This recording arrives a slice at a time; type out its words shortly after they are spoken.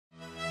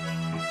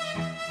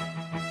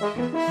Good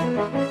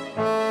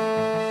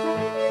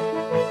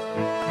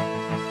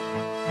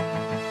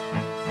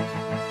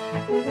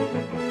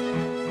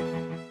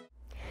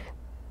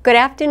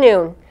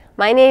afternoon.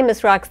 My name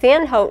is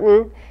Roxanne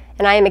Houghton,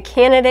 and I am a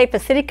candidate for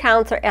City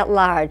Council at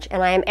large,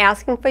 and I am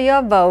asking for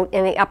your vote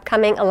in the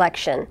upcoming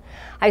election.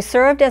 I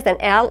served as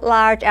an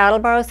at-large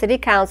Attleboro City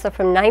Council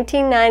from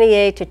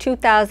 1998 to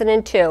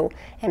 2002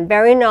 and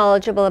very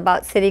knowledgeable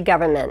about city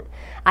government.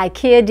 I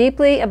care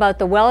deeply about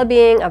the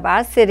well-being of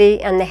our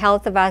city and the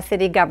health of our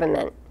city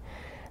government.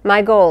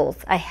 My goals: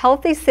 a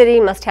healthy city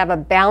must have a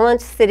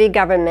balanced city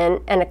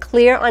government and a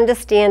clear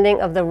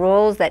understanding of the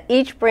roles that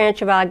each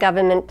branch of our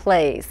government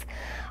plays.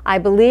 I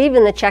believe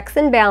in the checks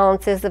and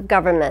balances of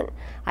government.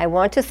 I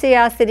want to see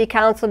our City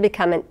Council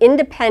become an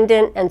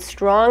independent and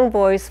strong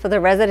voice for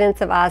the residents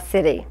of our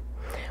city,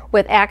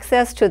 with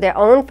access to their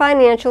own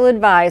financial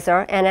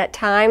advisor and at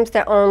times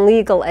their own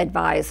legal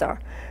advisor,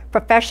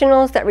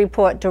 professionals that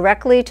report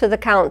directly to the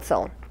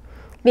council.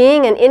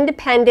 Being an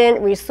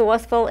independent,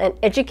 resourceful, and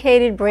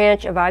educated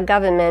branch of our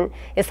government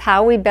is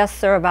how we best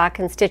serve our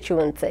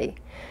constituency.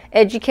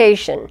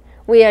 Education.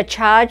 We are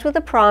charged with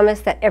a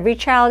promise that every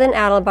child in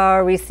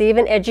Attleboro receive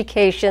an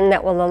education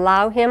that will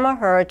allow him or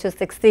her to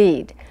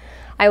succeed.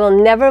 I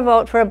will never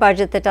vote for a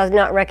budget that does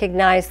not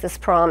recognize this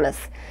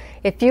promise.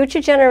 If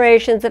future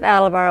generations of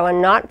Attleboro are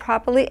not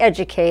properly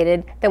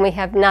educated, then we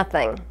have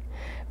nothing.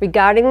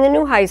 Regarding the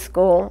new high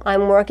school,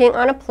 I'm working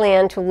on a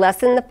plan to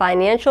lessen the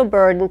financial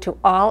burden to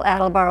all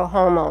Attleboro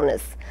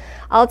homeowners.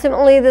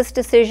 Ultimately, this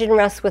decision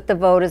rests with the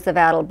voters of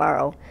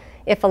Attleboro.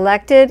 If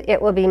elected, it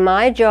will be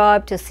my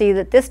job to see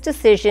that this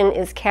decision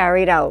is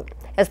carried out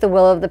as the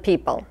will of the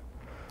people.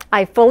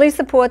 I fully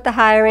support the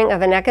hiring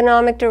of an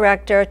economic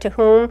director to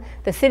whom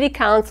the City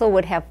Council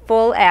would have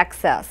full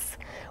access.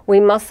 We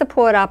must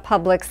support our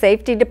public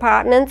safety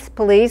departments,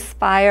 police,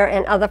 fire,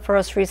 and other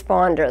first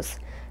responders.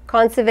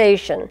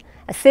 Conservation.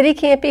 A city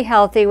can't be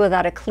healthy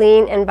without a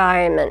clean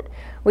environment.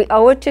 We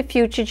owe it to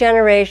future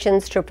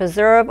generations to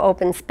preserve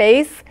open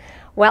space,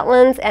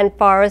 wetlands, and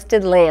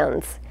forested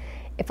lands.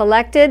 If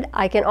elected,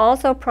 I can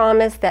also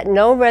promise that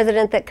no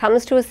resident that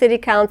comes to a City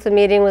Council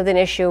meeting with an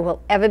issue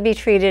will ever be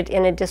treated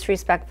in a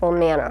disrespectful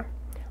manner.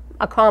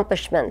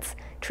 Accomplishments.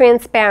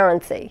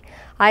 Transparency.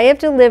 I have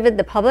delivered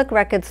the Public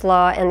Records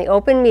Law and the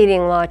Open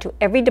Meeting Law to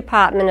every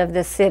department of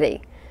this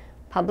city.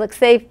 Public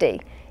safety.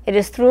 It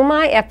is through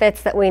my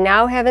efforts that we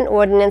now have an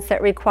ordinance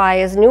that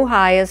requires new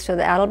hires to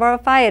the Attleboro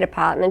Fire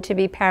Department to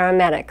be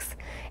paramedics,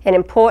 an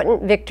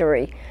important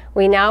victory.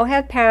 We now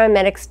have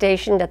paramedics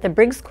stationed at the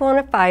Briggs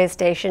Corner Fire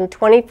Station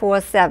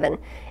 24/7,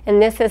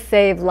 and this has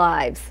saved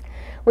lives.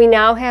 We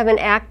now have an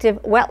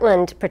active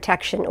wetland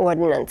protection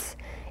ordinance.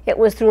 It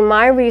was through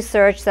my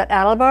research that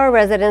Attleboro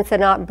residents are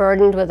not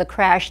burdened with a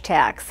crash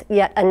tax,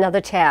 yet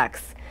another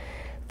tax.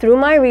 Through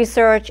my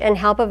research and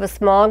help of a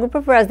small group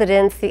of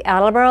residents, the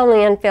Attleboro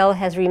landfill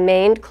has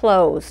remained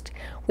closed.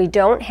 We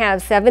don't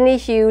have 70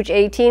 huge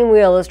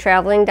 18-wheelers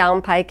traveling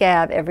down Pike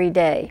Ave every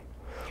day.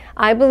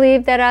 I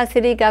believe that our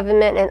city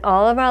government and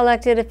all of our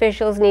elected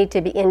officials need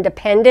to be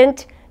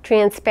independent,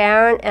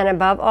 transparent, and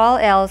above all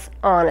else,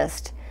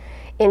 honest.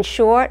 In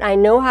short, I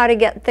know how to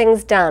get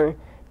things done,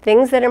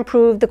 things that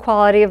improve the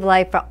quality of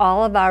life for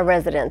all of our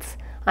residents.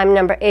 I'm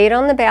number 8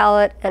 on the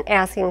ballot and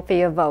asking for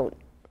your vote.